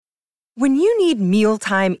When you need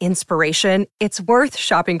mealtime inspiration, it's worth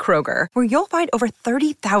shopping Kroger, where you'll find over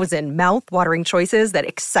 30,000 mouth-watering choices that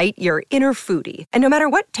excite your inner foodie. And no matter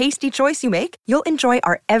what tasty choice you make, you'll enjoy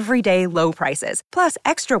our everyday low prices, plus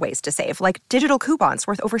extra ways to save, like digital coupons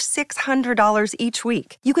worth over $600 each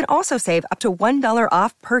week. You can also save up to $1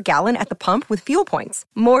 off per gallon at the pump with fuel points.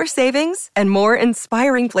 More savings and more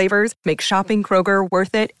inspiring flavors make shopping Kroger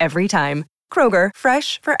worth it every time. Kroger,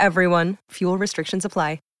 fresh for everyone. Fuel restrictions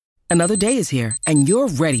apply. Another day is here, and you're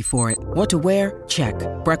ready for it. What to wear? Check.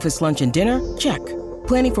 Breakfast, lunch, and dinner? Check.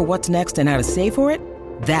 Planning for what's next and how to save for it?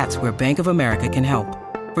 That's where Bank of America can help.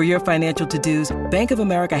 For your financial to-dos, Bank of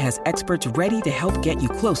America has experts ready to help get you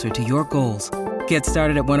closer to your goals. Get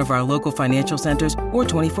started at one of our local financial centers or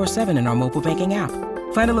 24/7 in our mobile banking app.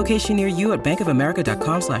 Find a location near you at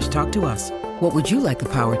bankofamerica.com/talktous. What would you like the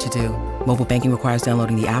power to do? Mobile banking requires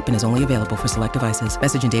downloading the app and is only available for select devices.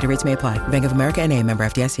 Message and data rates may apply. Bank of America NA, member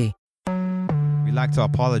FDIC. We like to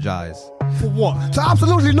apologize. For what? To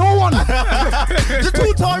absolutely no one. The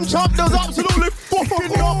two-time champ does absolutely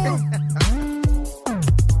fucking nothing.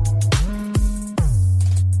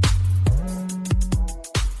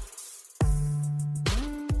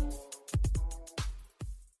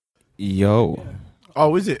 Yo.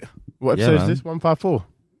 Oh, is it? What Yeah, episode man. is this? 154.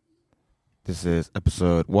 This is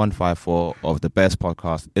episode 154 of the best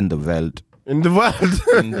podcast in the world. In the world.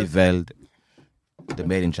 In the world. The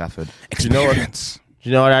Made in Trafford Do you know what- experience. Do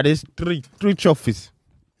you know what that is? Three trophies.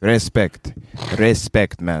 Respect.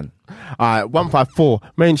 Respect, man. Alright, 154.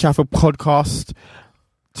 Main Trafford podcast.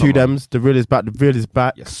 Two Come on. Dems. The real is back. The real is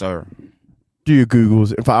back. Yes, sir. Do your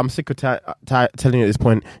Googles. In fact, I'm sick of telling you at this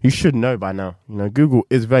point. You should know by now. You know, Google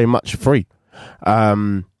is very much free. I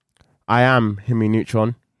am Himmy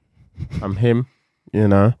Neutron. I'm him. You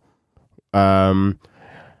know.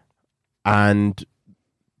 And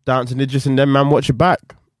Dancing Idris and them, man, watch your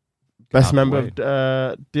back. Best Out member the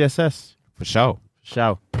of DSS. For sure.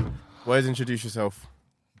 Shao. Where's introduce yourself?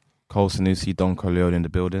 Cole Sanusi, Don Corleone in the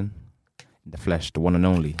building. In the flesh, the one and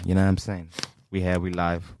only. You know what I'm saying? We here, we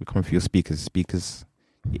live. We coming for your speakers.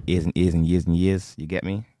 Your ears and ears and years and years. You get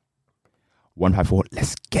me? 154.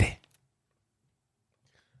 Let's get it.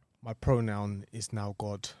 My pronoun is now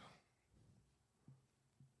God.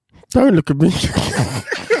 Don't look at me.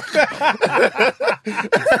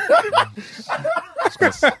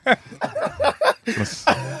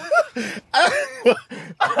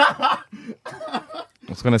 I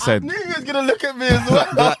was gonna say. I knew he was gonna look at me as well.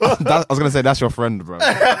 I was gonna say that's your friend, bro.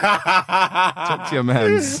 Talk to your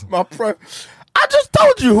mans. My pro. I just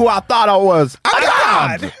told you who I thought I was.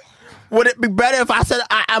 God. Would it be better if I said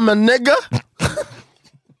I am a nigga?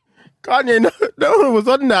 Kanye, no one was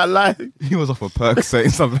on that line. He was off a perk saying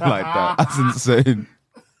something like that. That's insane.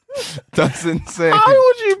 That's insane. How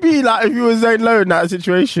would you be like if you were Zane Lowe in that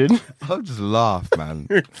situation? I'll just laugh, man.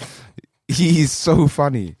 He's so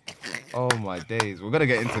funny. Oh my days. We're gonna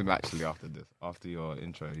get into him actually after this, after your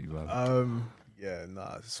intro. Yeah,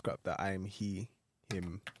 nah, scrap that. I am he,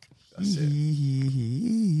 him. That's it.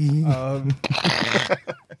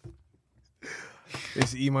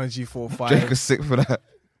 It's Iman G45. Jake is sick for that.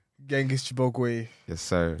 Genghis Chibogwe. Yes,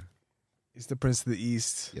 sir. It's the Prince of the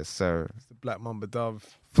East. Yes, sir. It's the Black Mamba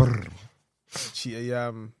Dove. Brr. Cheetah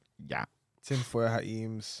Yam. Yeah. Tinfoil Hat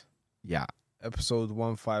Eames. Yeah. Episode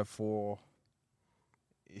 154.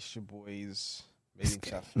 It's your boys. Made in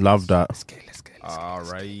Trafford. Love that. Let's get it.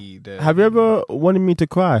 Alright. Have you ever wanted me to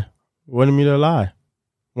cry? Wanted me to lie?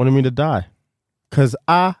 Wanted me to die? Cause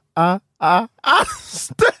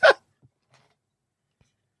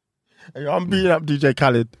Hey, I'm beating up DJ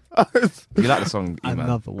Khaled. You like the song, Iman?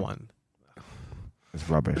 Another one. It's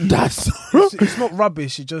rubbish. That's It's not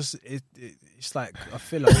rubbish. It's like a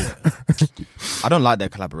filler. Isn't it? I don't like their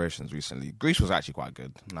collaborations recently. Greece was actually quite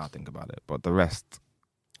good. Now I think about it, but the rest,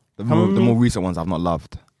 the more recent ones, I've not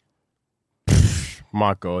loved.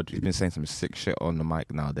 my God. He's been saying some sick shit on the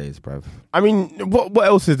mic nowadays, bruv. I mean, what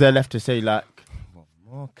else is there left to say? Like,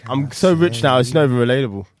 I'm so rich now, it's not even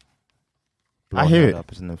relatable. I hear it. Up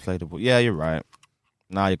is an inflatable. Yeah, you're right.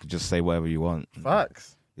 Now you could just say whatever you want.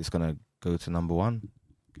 Facts. It's gonna go to number one.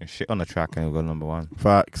 You can shit on the track and it'll go number one.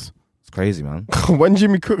 Facts. It's crazy, man. When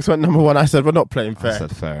Jimmy Cooks went number one, I said, we're not playing I fair.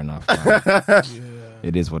 said fair enough. Man.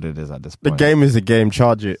 It is what it is at this The point. game is a game,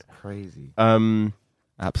 charge it. Crazy.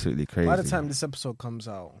 Absolutely crazy. By the time this episode comes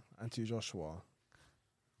out, Anti Joshua.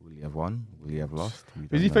 Will he have won? Will he have lost? We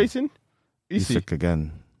don't Is he know. facing? He's Easy. sick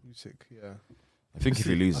again. Usyk, yeah. I think if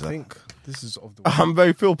he loses, I think this is of the I'm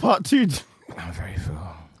very Phil part 2. I'm very full.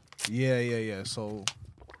 Yeah. So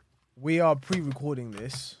we are pre-recording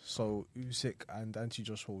this, so Usyk and Anti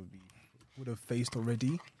Joshua would have faced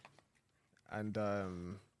already, and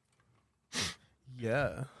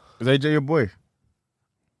Yeah. Is AJ your boy?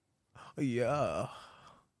 Yeah.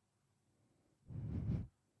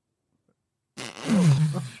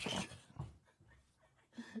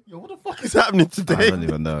 Yo, what the fuck is happening I today? don't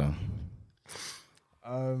even know.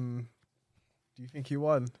 Do you think he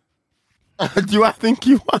won? Do I think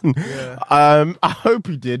he won? Yeah. I hope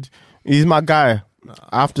he did. He's my guy.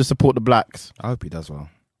 I have to support the blacks. I hope he does well.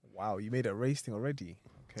 Wow, you made it a race thing already.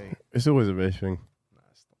 Okay. It's always a race thing.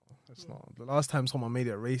 It's not. The last time someone made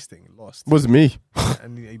it a race thing, he lost. Was me.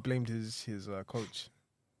 And he blamed his coach.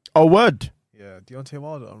 Oh, word. Yeah, Deontay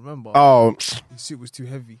Wilder, I remember. Oh, His suit was too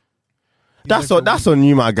heavy. that's on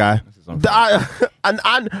you, my guy. This is unfair. And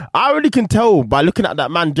I already can tell by looking at that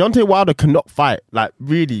man. Deontay Wilder cannot fight. Like,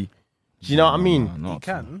 really. Do you know what I mean? He Not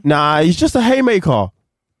can. Nah, he's just a haymaker.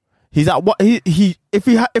 He's at what he if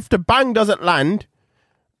the bang doesn't land,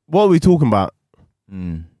 what are we talking about?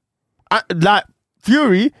 Like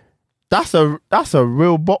Fury, that's a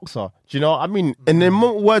real boxer. Do you know what I mean? And in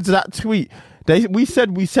more words of that tweet, we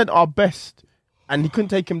said we sent our best, and he couldn't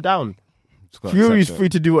take him down. Fury's free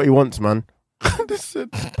to do what he wants, man. Listen,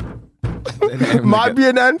 might be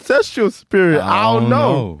an ancestral spirit. I don't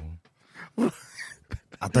know.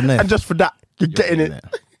 I don't know. And just for that, you're getting it.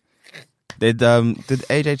 Did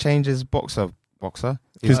AJ change his boxer?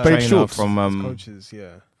 His trainer babe shorts. from Coaches,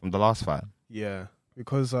 yeah. from the last fight. Yeah.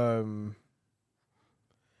 Because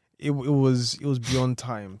it was beyond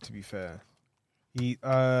time, to be fair. He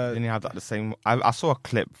Didn't he have that the same? I saw a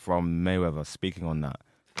clip from Mayweather speaking on that,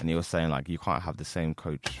 and he was saying like you can't have the same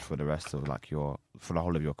coach for the rest of like for the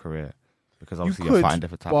whole of your career because obviously you're could, fighting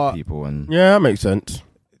different type but- of people and Yeah, that makes sense.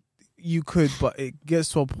 you could, but it gets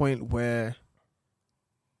to a point where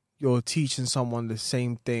you're teaching someone the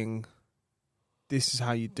same thing. This is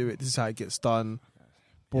how you do it. This is how it gets done.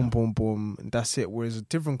 Boom, boom, boom, and that's it. Whereas a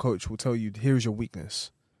different coach will tell you, here's your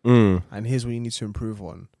weakness, and here's what you need to improve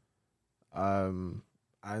on.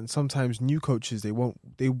 And sometimes new coaches they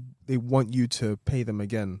want you to pay them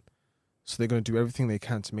again, so they're going to do everything they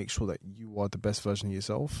can to make sure that you are the best version of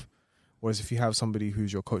yourself. Whereas if you have somebody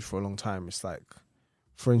who's your coach for a long time, it's like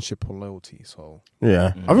friendship or loyalty. So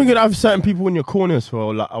Yeah, I think you'd have certain people in your corners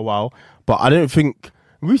for like a while, but I don't think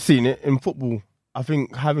we've seen it in football. I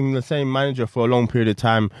think having the same manager for a long period of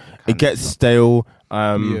time, it gets stale.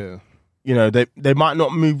 yeah. You know, they might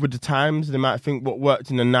not move with the times. They might think what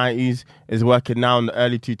worked in the 90s is working now in the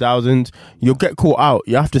early 2000s. You'll get caught out.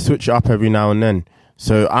 You have to switch it up every now and then.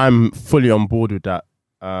 So I'm fully on board with that.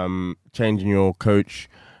 Changing your coach.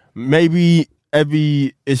 Maybe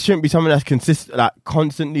it shouldn't be something that's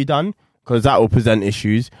constantly done, because that will present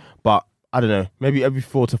issues. But I don't know, maybe every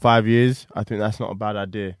 4 to 5 years, I think that's not a bad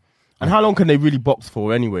idea. And how long can they really box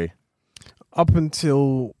for anyway? Up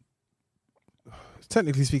until,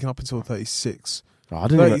 technically speaking, up until 36. I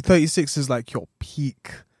don't know. 36 is like your peak,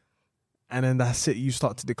 and then that's it. You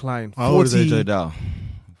start to decline. how old is AJ now?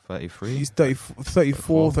 33. He's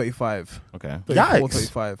 34, 35. Okay. 34, Yikes.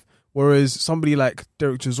 35. Whereas somebody like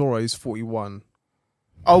Derek Chisora is 41.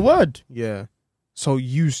 Oh, word. Yeah. So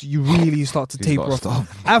you really start to He's taper gotta off.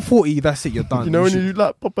 stop. At 40, that's it. You're done. You know when should- you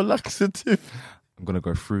like pop a laxative? I'm gonna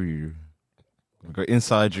go through you. I'm gonna go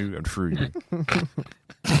inside you and through you.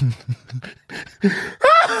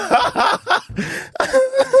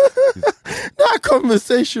 That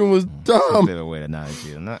conversation was A dumb. bit of a weird analogy,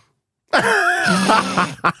 isn't that?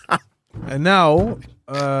 And now,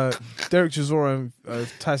 Derek Chisora and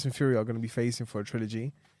Tyson Fury are going to be facing for a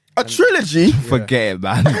trilogy. A trilogy? Forget it,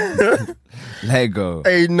 man. Let it go.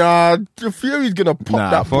 Hey, nah, the Fury's gonna pop Nah,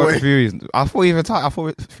 I that thought boy.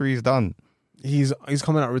 Fury's done. He's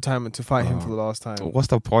coming out of retirement to fight him for the last time What's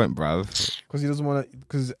the point, bruv? because he doesn't want to.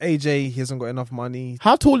 Because AJ, he hasn't got enough money.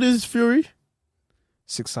 How tall is Fury?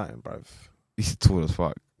 6'9", bruv. He's tall as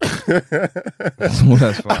fuck. Tall as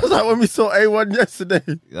I fuck. was like when we saw A1 yesterday.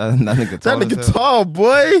 That nigga That tall nigga as hell. tall,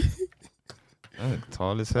 boy. That nigga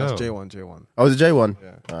tall as hell. That's J1. Oh, was it J1?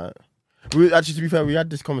 Yeah. Alright. Actually, to be fair, we had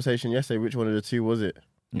this conversation yesterday. Which one of the two was it?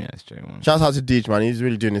 Yeah, it's J1. Shouts out to Deej, man. He's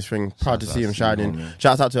really doing his thing. Proud to Shouts see out him to shining. Steve, man.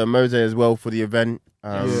 Shouts out to Mose as well for the event.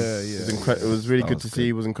 Yeah. It was really That good was to good. see.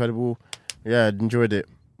 It was incredible. Yeah, enjoyed it.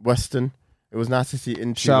 Western. It was nice to see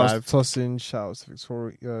into Shouts live. to Tosin. Shouts to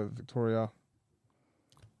Victoria.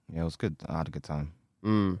 Yeah, it was good. I had a good time.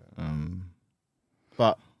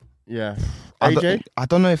 But yeah, I AJ,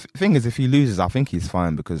 don't know if thing is if he loses, I think he's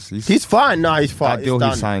fine because he's fine. Nah, he's fine. that deal It's he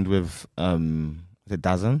done. signed with the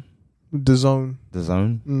DAZN, The Zone. the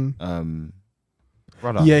Zone,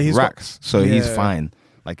 brother, Yeah, he's racks, so he's yeah. fine.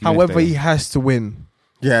 Like, even if However, they- he has to win.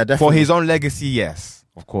 Yeah, definitely. for his own legacy, yes,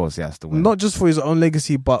 of course, he has to win. Not just for his own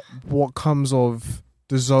legacy, but what comes of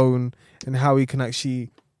the Zone and how he can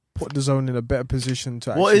actually put DAZN in a better position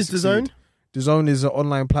to. What is DAZN? DAZN is an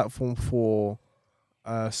online platform for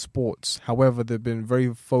sports. However, they've been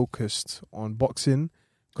very focused on boxing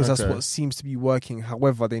because that's what seems to be working.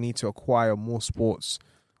 However, they need to acquire more sports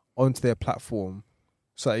onto their platform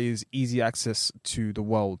so that it is easy access to the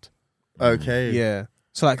world. Okay. Yeah.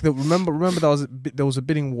 So like, remember there was a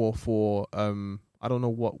bidding war for I don't know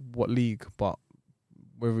what league, but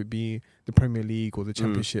whether it be the Premier League or the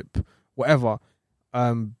Championship, whatever.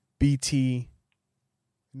 BT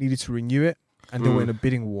needed to renew it, and they were in a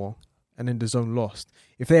bidding war, and then DAZN lost.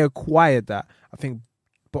 If they acquired that, I think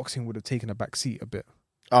boxing would have taken a back seat a bit.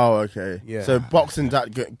 Oh, okay. Yeah. So boxing's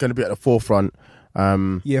going to be at the forefront.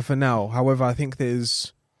 Yeah, for now. However, I think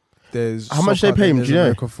there's how much they pay him? Do you know?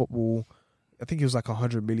 American football. I think it was like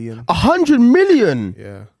 100 million. 100 million.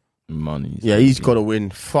 Yeah. Money. Yeah, he's got to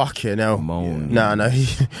win. Fucking hell. Money. No.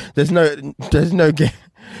 There's no game.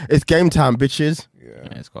 It's game time, bitches. Yeah.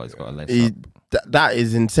 It's got a lace up. That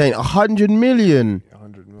is insane. 100 million.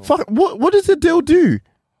 100 million. Fuck. What does the deal do?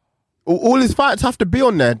 All his fights have to be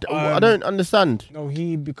on there. I don't understand. No,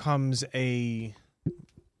 he becomes a.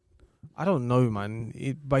 I don't know,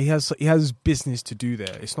 man. But he has business to do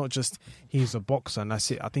there. It's not just he's a boxer and that's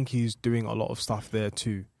it. I think he's doing a lot of stuff there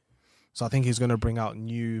too. So I think he's going to bring out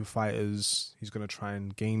new fighters. He's going to try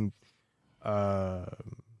and gain.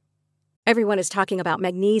 Everyone is talking about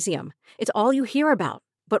magnesium. It's all you hear about.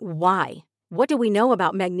 But why? What do we know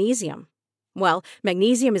about magnesium? Well,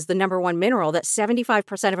 magnesium is the #1 mineral that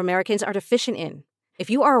 75% of Americans are deficient in. If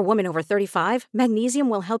you are a woman over 35, magnesium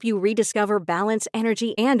will help you rediscover balance,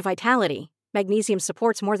 energy, and vitality. Magnesium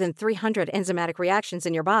supports more than 300 enzymatic reactions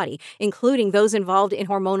in your body, including those involved in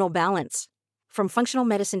hormonal balance. From functional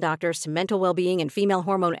medicine doctors to mental well-being and female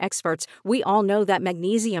hormone experts, we all know that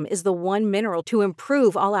magnesium is the one mineral to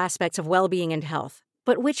improve all aspects of well-being and health.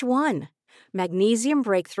 But which one? Magnesium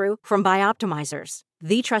Breakthrough from Bioptimizers,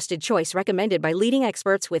 the trusted choice recommended by leading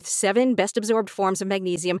experts with 7 best-absorbed forms of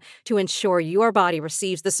magnesium to ensure your body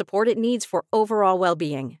receives the support it needs for overall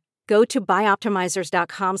well-being. Go to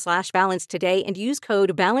bioptimizers.com/balance today and use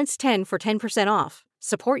code BALANCE10 for 10% off.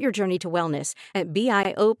 Support your journey to wellness at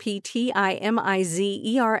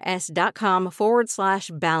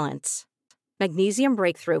bioptimizers.com/balance. Magnesium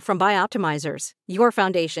Breakthrough from Bioptimizers, your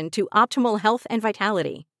foundation to optimal health and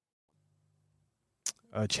vitality.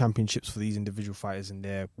 Championships for these individual fighters in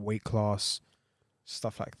their weight class,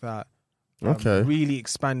 stuff like that. Okay. Really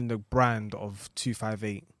expanding the brand of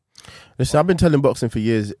 258. Listen, I've been telling boxing for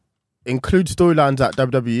years, include storylines at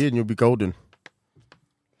WWE and you'll be golden.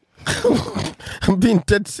 I'm being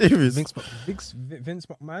dead serious. Vince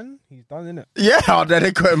McMahon, he's done, innit? Yeah, then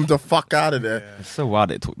they got him the fuck out of there. Yeah. It's so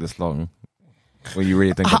wild it took this long. When you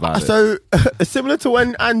really think about it. So, similar to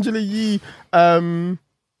when Angela Yee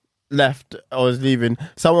left or was leaving,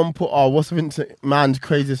 someone put, what's Vince McMahon's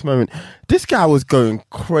craziest moment? This guy was going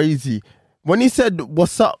crazy. When he said,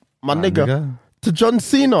 "What's up, my nigga?" to John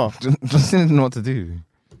Cena. John Cena didn't know what to do.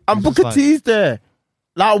 And Booker T's there.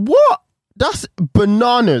 Like, what? That's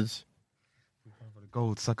bananas.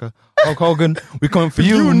 Gold sucker. Hulk Hogan, we coming for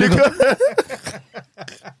you, nigga.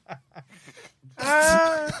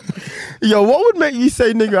 Yo, what would make you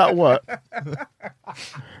say nigga at work?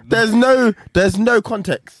 There's no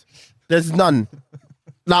context. There's none.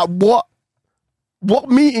 Like, what? What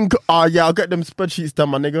meeting? Yeah, I'll get them spreadsheets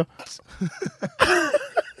done, my nigga.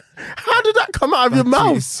 How did that come out of your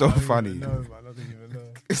mouth? It's so funny. No, man, I don't even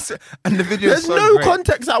know. And the video There's is so no great.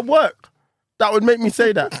 context at work that would make me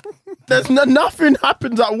say that. There's nothing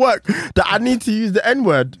happens at work that I need to use the N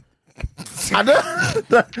word. I'm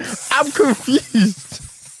confused.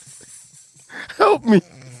 Help me.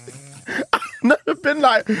 I've never been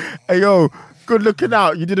like, "Hey yo, good looking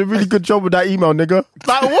out. You did a really good job with that email, nigga."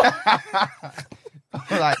 Like what?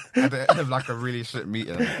 Like at the end of like a really shit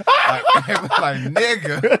meeting. Like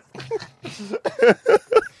nigga.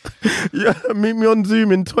 Yeah, meet me on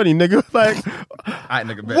Zoom in 20, nigga. Like, Alright,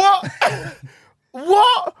 nigga, bet. what?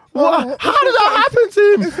 What? How did that happen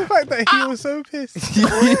to him? The fact that he was so pissed. He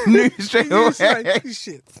knew straight He was away. like,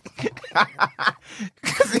 shit.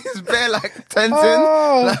 Because he's bare like tension.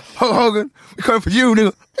 Oh. Like, Hulk Hogan, we coming for you,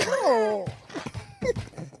 nigga.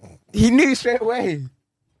 He knew straight away.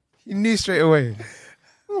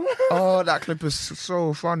 Oh, that clip is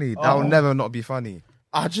so funny. That will never not be funny.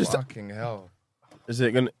 I just. Fucking hell. Is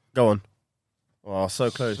it gonna go on? Oh,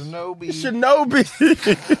 so close. Shinobi.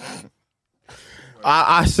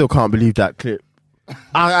 I still can't believe that clip.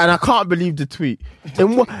 And I can't believe the tweet.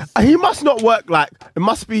 And he must not work like, it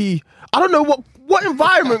must be, I don't know what What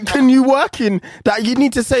environment can you work in that you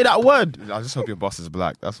need to say that word? I just hope your boss is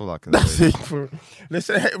black. That's all I can That's say. it.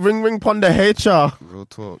 Listen, ring ponder HR. Real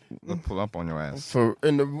talk. They'll pull up on your ass.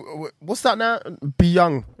 What's that now? Be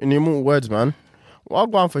young in the immortal words, man. Well, I'll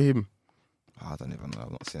go on for him. I don't even know.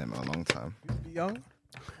 I've not seen him in a long time. Young.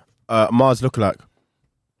 Mars lookalike.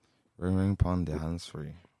 Ring pond, their hands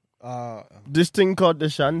free. This thing called the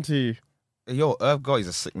Shanty. Hey, yo, Irv God is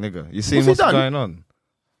a sick nigga. You see What's he what's done? going on?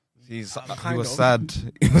 He was sad.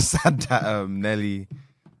 He was sad that Nelly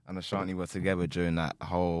and Ashanti were together during that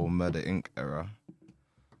whole Murder Inc. era.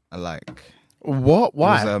 And like, What?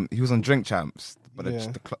 Why? He was on Drink Champs, but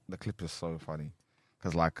Yeah. the clip is so funny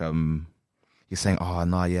because like he's saying, "Oh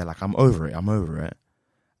no, yeah, like I'm over it, and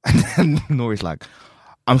then Nori's like,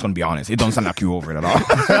 "I'm just gonna be honest, it don't sound like you over it at all."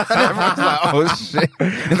 And everyone's like, "Oh shit!"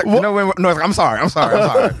 He's like, you know when? No, like, I'm sorry,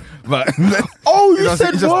 but Oh, you know,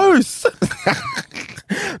 said he just- worse.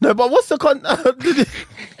 No, but what's the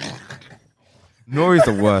Nori's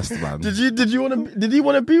the worst, man. Did he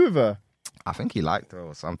want to be with her? I think he liked her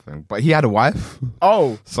or something, but he had a wife,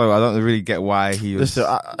 Oh, so I don't really get why he was.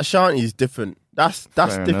 listen, Ashanti's different. That's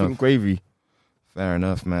Fair different enough. gravy. Fair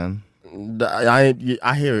enough, man.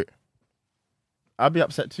 I hear it. I'd be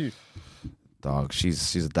upset too. Dog,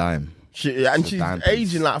 she's a dime. She's a dime piece.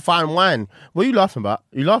 aging like fine wine. What are you laughing about?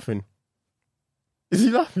 Are you laughing? Is he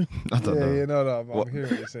laughing? I don't know. No. What? I'm hearing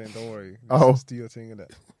what you're saying. Don't worry. Oh. Just do your thing in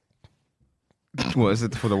it. What is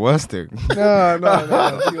it for the worst thing? No.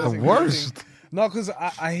 The worst. No, because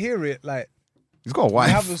I hear it like He's got a I wife.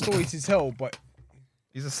 have a story to tell, but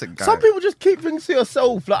He's a sick guy. Some people just keep things to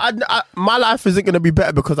yourself. Like, my life isn't going to be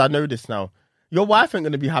better because I know this now. Your wife ain't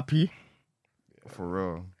going to be happy For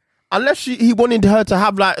real. unless he wanted her to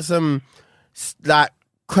have like some like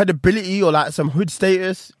credibility or like some hood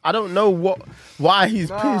status. I don't know why he's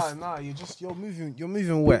pissed. Nah, you're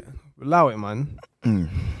moving wet. Allow it, man.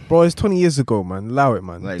 Bro, it's 20 years ago, man. Allow it,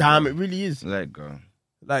 man. Let it Damn, go. it really is. Let it go.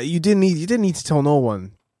 Like you didn't need to tell no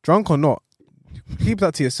one, drunk or not. Keep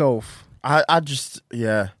that to yourself. I just,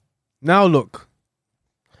 yeah. Now look,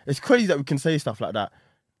 It's crazy that we can say stuff like that.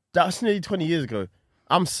 That's nearly 20 years ago.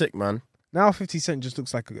 I'm sick, man. now 50 Cent just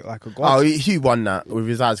looks like a god. Oh, he won that with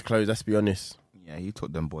his eyes closed, let's be honest. Yeah, he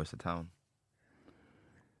took them boys to town.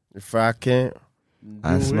 If I can't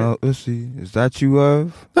I do smell pussy. Is that you,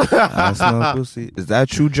 Irv? I smell pussy. Is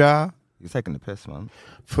that you, Ja? You're taking the piss, man.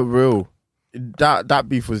 for real, that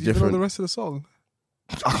beef was You know the different. rest of the song.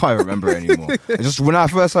 I can't remember anymore. It's just when I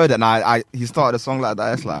first heard it, and he started a song like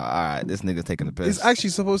that. It's like, all right, this nigga's taking the piss. It's actually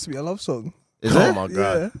supposed to be a love song. Is Oh it? my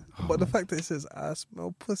god. Yeah, but the fact that it says "I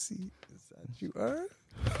smell pussy," is that you,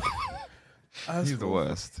 He's the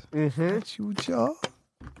worst. That you, Ja?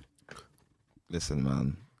 Listen,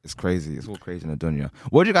 man, it's crazy. It's all crazy in the dunya.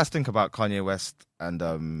 What do you guys think about Kanye West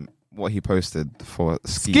and what he posted for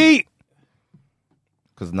Skeet?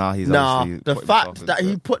 Because now he's Nah, obviously the put fact himself that into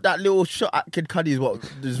he it. put that little shot at Kid Cudi is what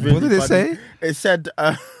is really What did it funny. say? It said,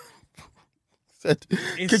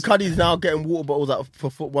 Kid Cudi's now getting water bottles out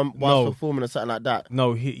whilst performing or something like that.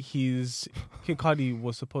 No, he's Kid Cudi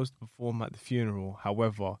was supposed to perform at the funeral.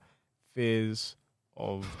 However, fears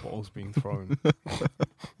of bottles being thrown.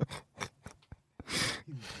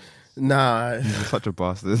 Nah, He's such a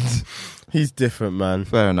bastard. he's different, man.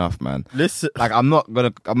 Fair enough, man. Listen, Like, I'm not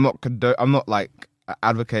like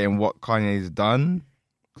advocating what Kanye's done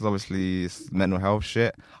because obviously it's mental health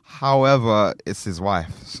shit. However, it's his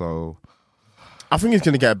wife, so I think he's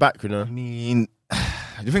gonna get it back. You know, I mean,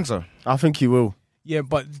 do you think so? I think he will. Yeah,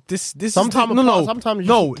 but this Sometime is apart, sometimes you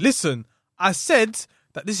no. Listen, I said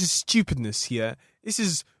that this is stupidness here. This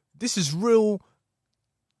is real.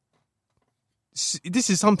 This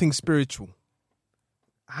is something spiritual.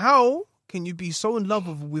 How can you be so in love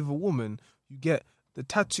with a woman? You get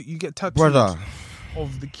tattoos Brother.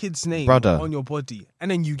 of the kid's name Brother. on your body, and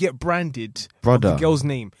then you get branded Brother. of the girl's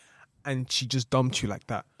name, and she just dumped you like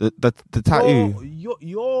that. The tattoo.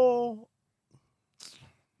 You're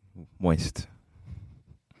Moist.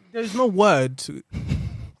 there's no word.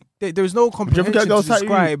 There's no you ever get a comprehension to girl's tattoo?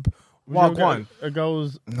 describe Wagwan. A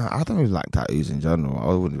girl's. No, I don't really like tattoos in general.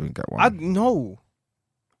 I wouldn't even get one. I no.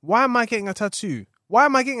 Why am I getting a tattoo? Why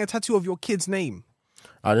am I getting a tattoo of your kid's name?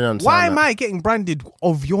 I didn't understand. Why am that. I getting branded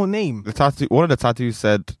of your name? The tattoo. One of the tattoos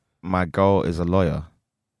said, "My girl is a lawyer."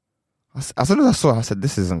 As soon as I saw it, I said,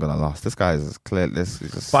 "This isn't gonna last. This guy is clear. This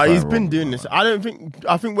is just." But he's so been wrong." doing this. I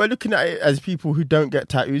think we're looking at it as people who don't get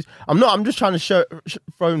tattoos. I'm just trying to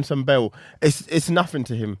throw him some bail. It's nothing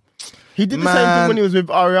to him. He did the same Man. thing when he was with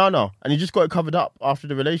Ariana, and he just got it covered up after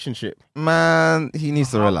the relationship. Man, he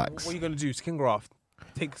needs to relax. What are you gonna do? Skin graft?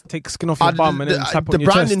 Take skin off your bum and then tap the on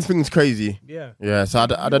your branding chest. thing's crazy. Yeah. Yeah, so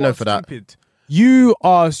I don't know for that. Stupid. You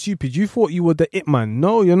are stupid. You thought you were the it man.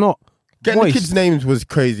 No, you're not. Getting the Moist. kids' names was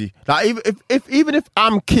crazy. Like even if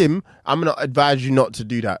I'm Kim, I'm gonna advise you not to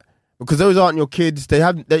do that because those aren't your kids. I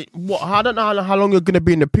don't know how long you're gonna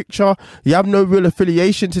be in the picture. You have no real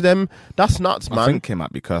affiliation to them. That's nuts, man. I think Kim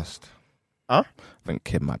might be cursed. Huh? I think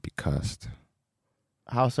Kim might be cursed.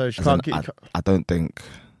 How so? She As can't in, get. I don't think.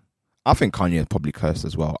 I think Kanye is probably cursed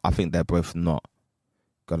as well. I think they're both not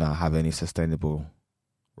gonna have any sustainable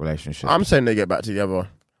relationships. I'm saying they get back together.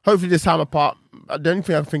 Hopefully this time apart. The only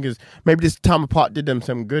thing I think is maybe this time apart did them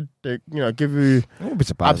some good. They, give you I wouldn't be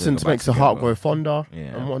surprised if they absence go back makes the heart together. grow fonder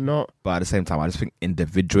Yeah. and whatnot. But at the same time, I just think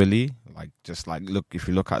individually, look, if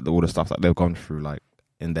you look at all the stuff that they've gone through, like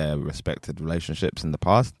in their respected relationships in the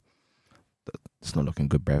past, it's not looking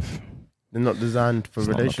good, bruv. They're not designed for It's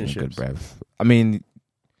not looking relationships. good, bruv. I mean,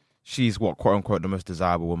 she's what, quote unquote, the most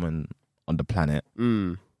desirable woman on the planet.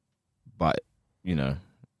 But,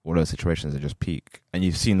 all those situations are just peak. And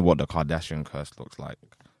you've seen what the Kardashian curse looks like.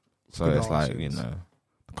 So it's like, the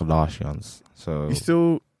Kardashians. So You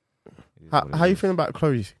still. it is what it How you is. feeling about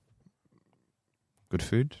Chloe? Good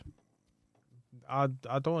food? I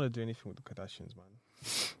don't want to do anything with the Kardashians, man.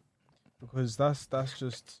 Because that's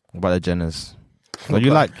just What about the Jenners? No,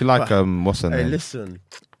 you like what's her Hey, name? listen.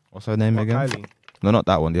 What's her name again? Kylie, No, not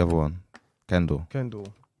that one. The other one, Kendall. Kendall.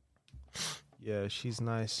 Yeah, she's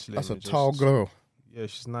nice, slim. That's a just- tall girl. Yeah,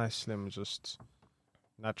 she's nice, slim, just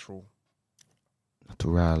natural,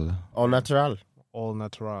 Natural. All natural. all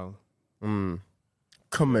natural. Come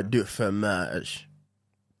and do it for marriage.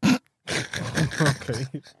 Okay.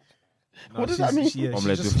 What does that mean?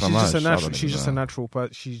 Omelette she's du just a fromage, natural. I She's just a don't know. natural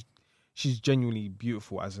person. She's genuinely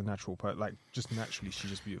beautiful as a natural person. Like just naturally, she's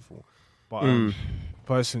just beautiful. But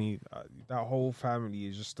personally, that whole family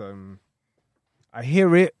is just. I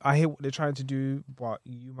hear it. I hear what they're trying to do, but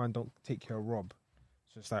you man don't take care of Rob.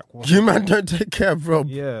 So it's like what's You man don't take care of Rob.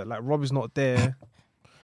 Yeah, like Rob is not there.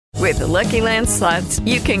 With the Lucky Land Slots,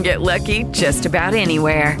 you can get lucky just about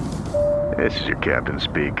anywhere. This is your captain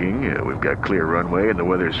speaking. We've got clear runway and the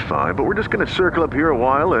weather's fine, but we're just going to circle up here a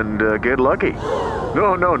while and get lucky.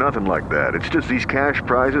 No, nothing like that. It's just these cash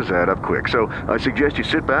prizes add up quick. So I suggest you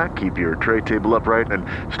sit back, keep your tray table upright, and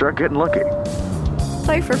start getting lucky.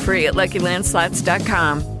 Play for free at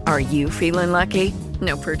LuckyLandSlots.com. Are you feeling lucky?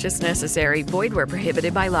 No purchase necessary. Void where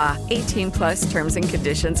prohibited by law. 18 plus terms and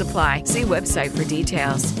conditions apply. See website for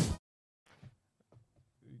details.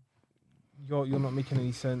 You're not making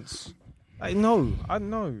any sense. I know.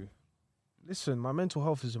 Listen, my mental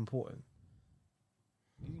health is important.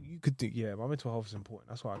 You could do, my mental health is important.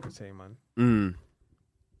 That's what I could say, man.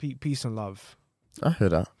 Peace and love. I hear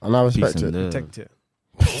that. And I respect Peace it. and love. Protect it.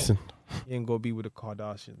 Peace and- You ain't gonna be with the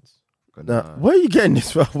Kardashians. Where are you getting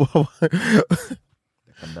this from?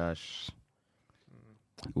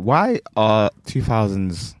 Why are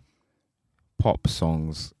 2000s pop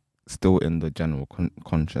songs still in the general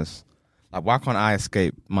conscious? Like, why can't I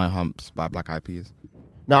Escape My Humps by Black Eyed Peas?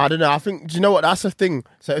 No, I don't know. I think, do you know what? That's the thing.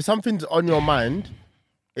 So if something's on your mind,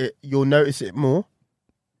 you'll notice it more.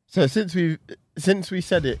 So since we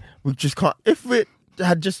said it, we just can't. If it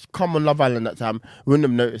had just come on Love Island that time, we wouldn't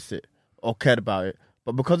have noticed it or cared about it.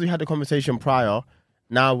 But because we had the conversation prior,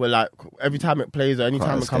 now we're like, every time it plays or any Can't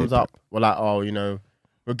time it comes escape up, we're like, oh,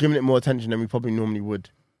 we're giving it more attention than we probably normally would.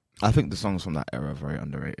 I think the songs from that era are very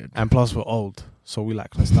underrated. And plus, we're old, so we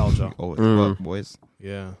like nostalgia. Oh, it's what, boys?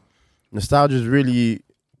 Yeah. Nostalgia is really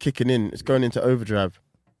kicking in. It's going into overdrive.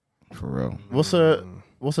 For real. What's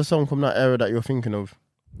a song from that era that you're thinking of?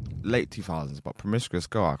 Late 2000s, but Promiscuous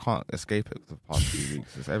Girl, I can't escape it for the past few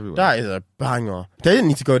weeks. It's everywhere. That is a banger. They didn't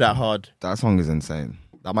need to go that hard. That song is insane.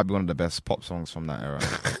 That might be one of the best pop songs from that era.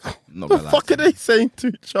 Not What gonna the lie fuck to are you. they saying to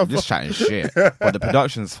each other? Just chatting shit. But the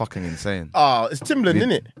production's fucking insane. Oh, it's Timbaland,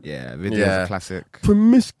 isn't it? Yeah, video's Yeah. a classic.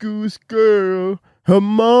 Promiscuous girl,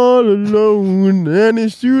 I'm all alone, and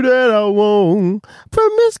it's you that I want.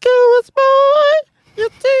 Promiscuous boy, you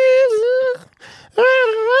tease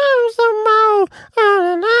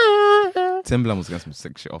Timbaland was getting some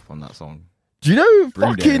sick shit off on that song. Do you know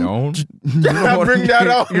Bring fucking... that on. Bring that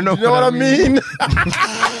on. You know what I mean?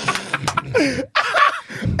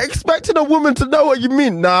 Expecting a woman to know what you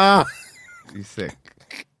mean? Nah. He's sick.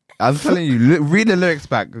 I'm telling you, read the lyrics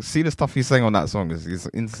back. See the stuff he's saying on that song. He's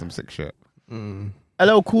into some sick shit.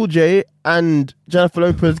 LL Cool J and Jennifer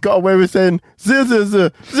Lopez got away with saying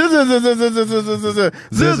zzzz,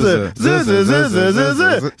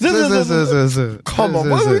 Come on,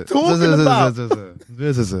 what are we talking about?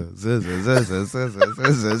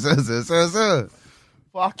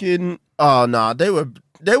 Fucking oh nah, they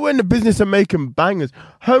were in the business of making bangers.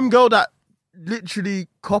 Homegirl that literally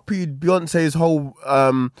copied Beyonce's whole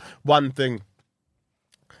one thing.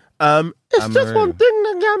 It's just one thing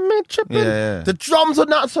that got me tripping. Yeah. The drums on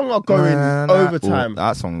that song are going overtime. Ooh,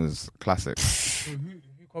 that song is classic.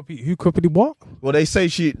 Who copied what? Well, they say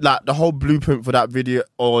she like the whole blueprint for that video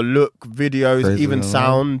or look, videos, Crazy, even right?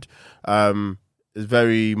 sound, is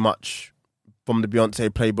very much from the Beyonce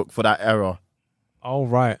playbook for that era. Oh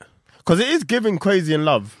right. Because it is giving Crazy in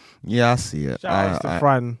Love. Yeah, I see it. Shout out to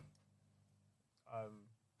Fran.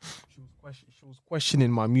 She was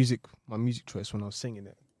questioning my music choice when I was singing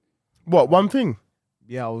it. What, one thing?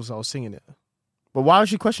 Yeah, I was singing it. But why was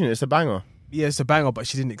she questioning it? It's a banger. Yeah, it's a banger, but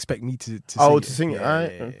she didn't expect me to Sing it. Yeah,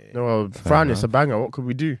 Alright. yeah. No, well, Fran, it's a banger. What could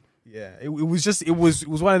we do? Yeah, it was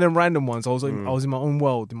one of them random ones. I was in my own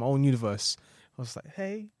world, in my own universe. I was like,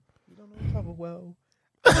 hey, you don't know each other well.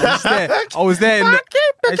 I was there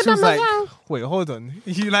and she was like, wait, hold on.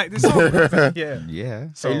 You like this song? I was like, yeah. Yeah.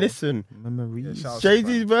 So, Hey, listen. Memories.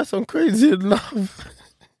 Jay-Z's verse on Crazy in Love.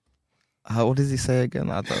 What does he say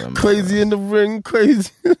again? I don't remember. Crazy in the ring,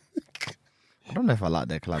 crazy. I don't know if I like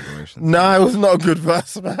their collaboration. Nah, it was not a good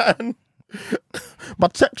verse, man. My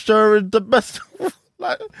texture is the best.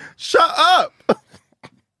 Like, shut up.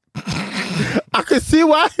 I can see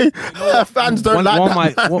why her fans don't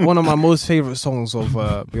like that. One of my most favorite songs of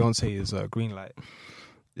Beyonce is Green Light.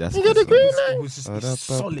 Yes. You got the green light? It was just it's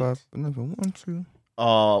solid. Never want to.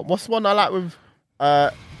 What's one I like with?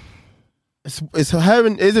 It's her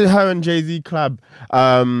and is it her and Jay-Z collab?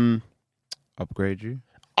 Upgrade you.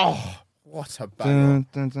 Oh, what a banger!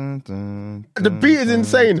 The beat is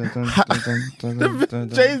insane.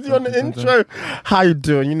 Jay-Z on the intro. How you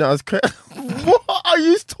doing? You know, it's crazy. What are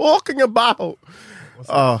you talking about?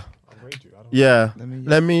 Oh, yeah.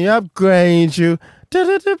 Let me upgrade you. I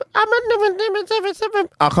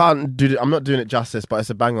can't do it. I'm not doing it justice, but it's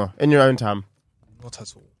a banger. In your own time. Not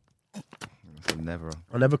at all. Never.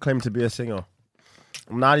 I never claimed to be a singer.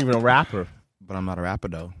 I'm not even a rapper. But I'm not a rapper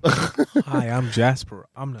though. Hi, I'm Jasper.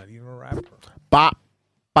 I'm not even a rapper. Bop,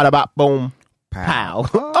 bada bop, boom, pow.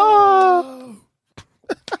 Oh.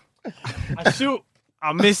 I shoot.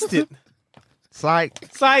 I missed it. Psych.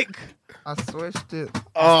 I switched it.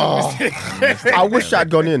 Oh. I wish I'd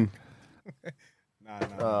gone in.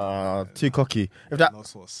 Too cocky. If that, No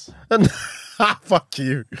sauce. fuck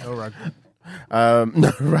you. No rag.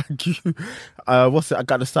 No ragu. What's it? I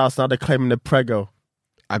got the stars now. They're claiming the prego.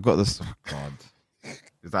 I got this. Oh God.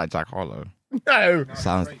 Is that Jack Harlow? No,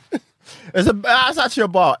 Sounds. that's actually a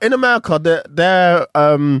bar in America. They're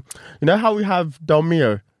you know how we have Del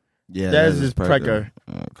Mio. Yeah. Theirs is prego.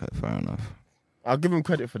 Okay, fair enough. I'll give him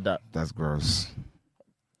credit for that. That's gross.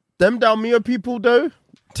 Them Del Mio people though,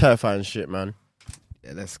 terrifying shit, man.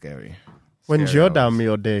 Yeah, that's scary. When's Scary your hours. Del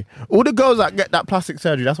Mio day? All the girls that get that plastic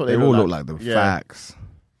surgery, that's what They they all look look like the Yeah. facts.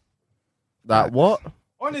 That what?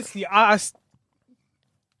 Honestly,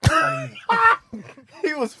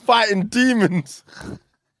 He was fighting demons.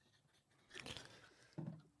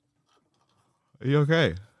 Are you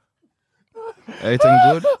okay? Everything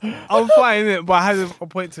good? I'm fine in it, but I had a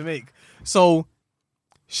point to make. So,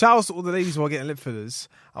 shout out to all the ladies who are getting lip fillers.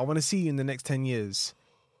 I want to see you in the next 10 years.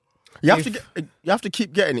 You have to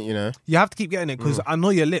keep getting it, you know. You have to keep getting it because I know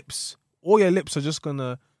your lips. All your lips are just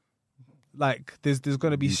gonna, like, there's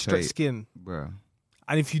gonna be stretched skin. Bro.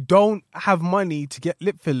 And if you don't have money to get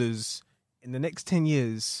lip fillers in the next 10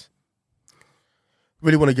 years,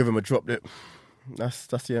 Really want to give him a drop lip. That's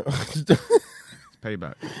yeah.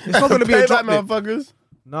 Payback. it's not gonna be a drop lip. motherfuckers.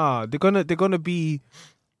 Nah, they're gonna be.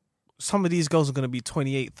 Some of these girls are gonna be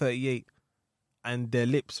 28, 38, and their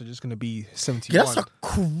lips are just gonna be 71. Yeah, that's a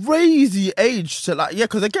crazy age to like. Yeah,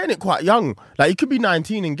 because they're getting it quite young. Like you could be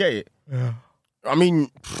 19 and get it. Yeah. I mean,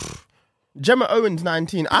 Gemma Owens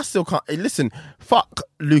 19. I still can't. Hey, listen, fuck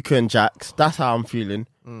Luca and Jax. That's how I'm feeling.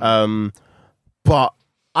 But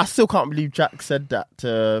I still can't believe Jack said that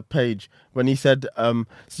to Paige when he said, so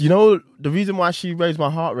you know, the reason why she raised my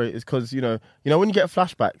heart rate is because, you know when you get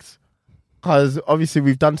flashbacks, because obviously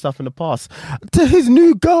we've done stuff in the past, to his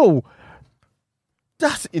new girl.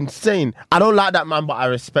 That's insane. I don't like that man, but I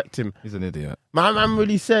respect him. He's an idiot. My man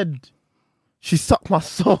really said, she sucked my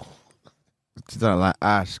soul. She don't like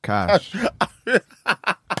Ash, Cash.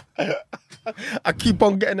 I keep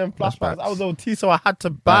on getting them flashbacks. I was OT, so I had to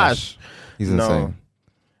bash. He's No. insane.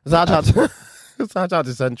 Shout out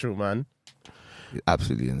to Central, man. He's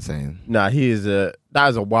absolutely insane. Nah, that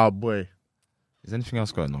is a wild boy. Is anything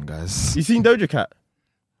else going on, guys? You seen Doja Cat?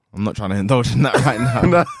 I'm not trying to indulge in that right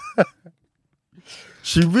now.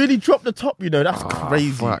 She really dropped the top, That's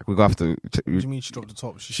crazy. Fuck, we're going to have to... What do you mean she dropped the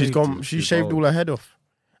top? She shaved all her head off.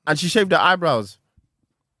 And she shaved her eyebrows.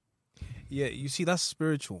 Yeah, you see, that's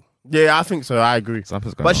spiritual. Yeah, I think so. I agree.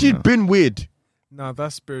 Something's going But on she'd there. been weird. No,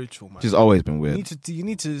 that's spiritual, man. She's always been You weird.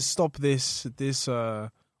 need to stop this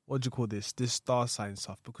what do you call this star sign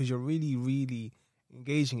stuff, because you're really, really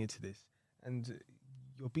engaging into this, and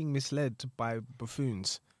you're being misled by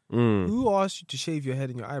buffoons. Who asked you to shave your head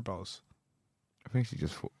and your eyebrows? I think she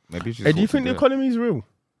just thought, maybe she. Hey, do you think the economy is real?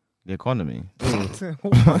 The economy?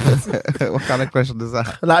 What kind of question is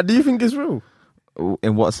that? Like, do you think it's real?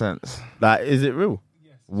 In what sense? Like, is it real?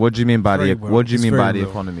 What do you mean by Very the real. What do you It's mean very by the real.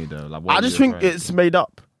 economy though? Like, what I are just you think referring it's to? made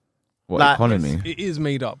up. What like, economy? It is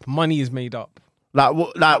made up. Money is made up. Like,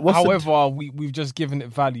 what? Like, what's However, we've just given it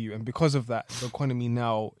value, and because of that, the economy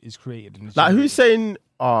now is created. And like, who's saying,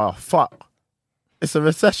 "Oh, fuck, it's a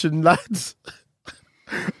recession, lads"?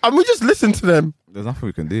 And we just listen to them. There's nothing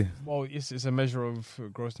we can do. Well, it's a measure of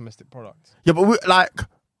gross domestic product. Yeah, but like,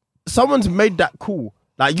 someone's made that call.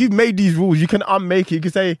 Like, you've made these rules. You can unmake it. You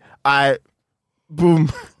can say, "I,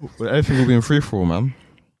 boom." Well, everything will be in free for all, man.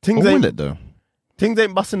 Things Or will ain't it though? things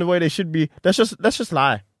ain't busting the way they should be. Let's just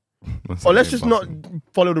lie, or let's just not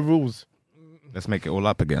follow the rules. Let's make it all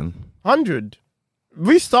up again. 100,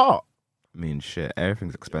 restart. I mean, shit,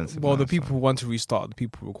 everything's expensive. Well, now, the people so. who want to restart, the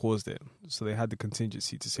people who caused it, so they had the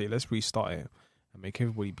contingency to say, let's restart it and make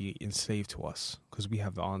everybody be enslaved to us because we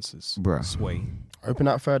have the answers. Bruh. Sway. Open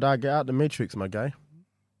that third eye. Get out the matrix, my guy.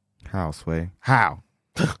 How, Sway? How?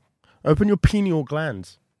 Open your pineal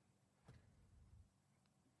glands.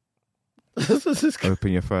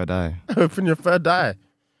 Open your third eye. Open your third eye.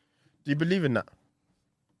 Do you believe in that?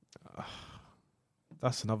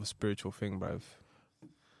 That's another spiritual thing, bruv.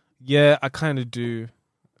 Yeah, I kind of do.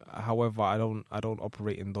 However, I don't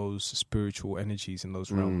operate in those spiritual energies in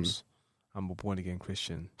those realms. I'm a born again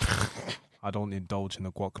Christian. I don't indulge in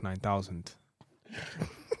the Glock 9000.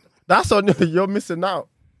 That's on you. You're missing out.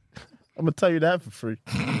 I'm gonna tell you that for free.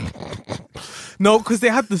 No, because they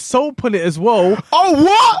had the soap on it as well, Oh,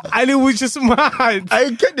 what? and it was just mad. Hey,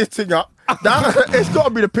 get this thing up. It's got to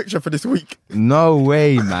be the picture for this week. No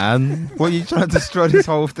way, man. What are you trying to destroy this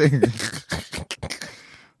whole thing?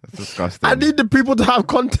 That's disgusting. I need the people to have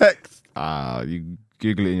context. You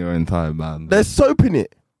Google it in your own time, man. There's soap in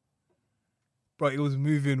it. Bro, it was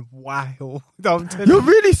moving wild. I'm telling You're you.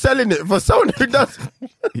 really selling it for someone who does.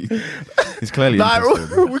 He's clearly Like,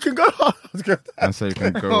 interested. we can go. And so you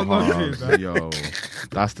can go I'm not hard. doing that. Yo,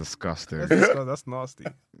 that's disgusting. That's nasty.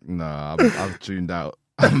 Nah, I've tuned out.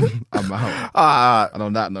 I'm out. And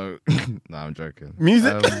on that note, nah, I'm joking.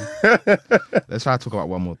 Music. Let's try to talk about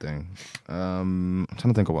one more thing. I'm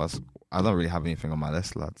trying to think of what else. I don't really have anything on my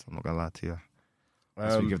list, lads. I'm not gonna lie to you.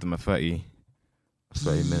 Unless we give them a 30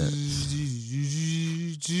 minutes.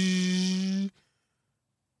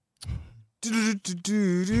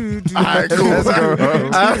 Alright, cool. Let's go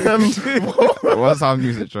home. Um, What's our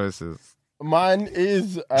music choices? mine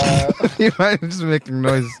is. You might be just making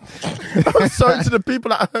noise. Sorry to the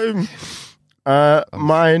people at home.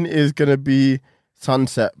 Mine is gonna be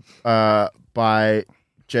 "Sunset" by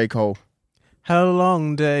J. Cole. Had a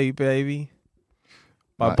long day, baby.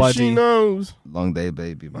 By Right. Buddy. She knows. Long Day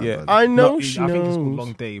Baby. Yeah. I know No, she I think it's called knows.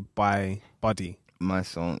 Long Day by Buddy. My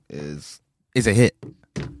song is a hit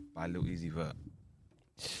by Lil Uzi Vert.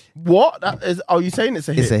 What? That is? Are you saying it's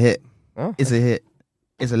a hit? It's a hit. Huh? It's a hit.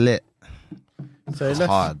 It's a lit. Say It's less.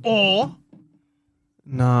 hard. Or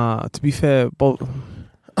nah, to be fair, both.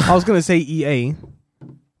 I was gonna say EA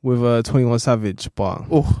with 21 Savage, but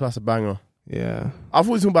Oh, that's a banger. yeah, I thought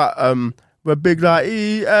you were talking about we're big like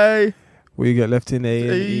EA. where you get left in A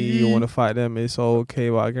and E, you E. want to fight them, it's okay,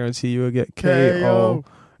 but I guarantee you will get KO. KO.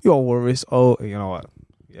 You're worries. Oh, you know what?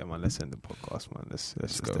 Yeah, man. Let's end the podcast, man. Let's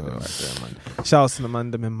just go. end it right there, man. Shouts to the man,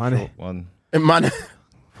 them in money. One And man,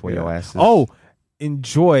 for your asses. Oh,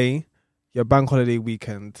 enjoy your bank holiday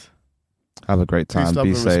weekend. Have a great time. peace, love, Be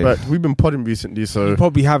and safe. respect. We've been podding recently, so You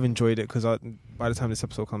probably have enjoyed it because by the time this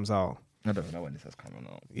episode comes out, I don't know when this is coming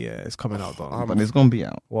out. yeah, it's coming out though. But it's gonna be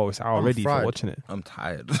out. Well, it's out I'm already for fried. watching it. I'm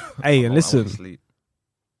tired. Hey, and I wanna listen, sleep.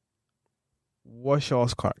 wash your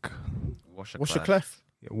ass crack. Wash what's your clef?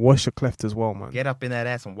 Yeah, wash your cleft as well, man. Get up in that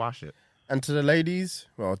ass and wash it. And to the ladies,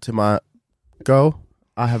 well, to my girl,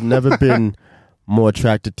 I have never been more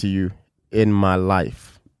attracted to you in my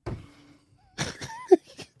life.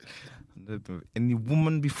 Any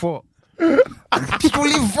woman before. I'm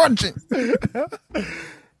equally virgin.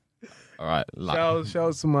 All right.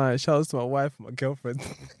 Shouts to my wife, my girlfriend.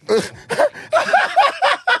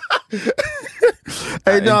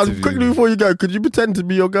 Hey, That now interview. quickly before you go, could you pretend to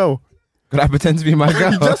be your girl? Could I pretend to be my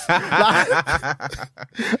girl? I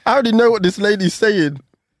already know what this lady's saying.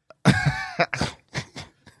 Could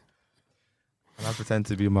I pretend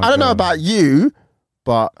to be my I don't know girl? about you,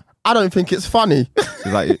 but I don't think it's funny.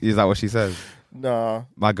 Is that what she says? Nah.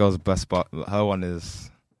 My girl's best part, her one is,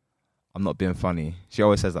 I'm not being funny. She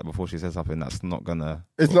always says that before she says something that's not gonna...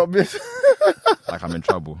 It's not being... like I'm in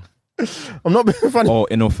trouble. I'm not being funny. Or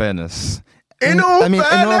in all fairness. In all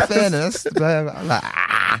fairness. I'm like,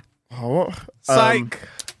 Oh, what? Psych.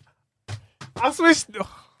 I switched.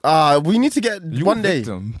 We need to get you one a day.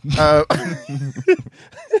 victim.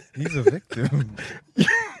 He's a victim.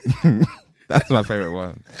 That's my favorite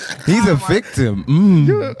one. He's a victim.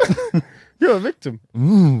 Mm. You're a victim.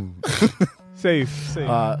 Mm. Safe.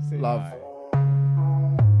 Love.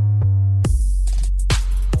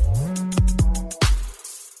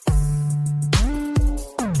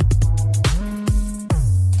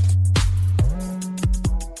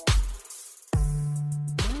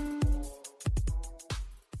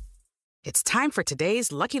 It's time for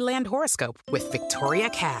today's Lucky Land horoscope with Victoria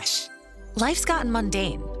Cash. Life's gotten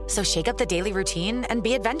mundane, so shake up the daily routine and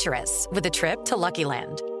be adventurous with a trip to Lucky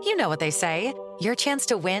Land. You know what they say, your chance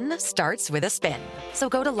to win starts with a spin. So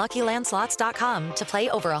go to LuckyLandSlots.com to play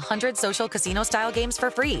over 100 social casino-style games for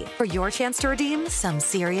free for your chance to redeem some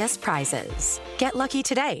serious prizes. Get lucky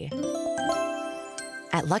today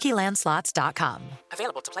at LuckyLandSlots.com.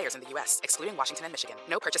 Available to players in the U.S., excluding Washington and Michigan.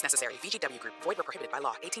 No purchase necessary. VGW Group. Void where prohibited by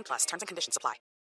law. 18+. Terms and conditions apply.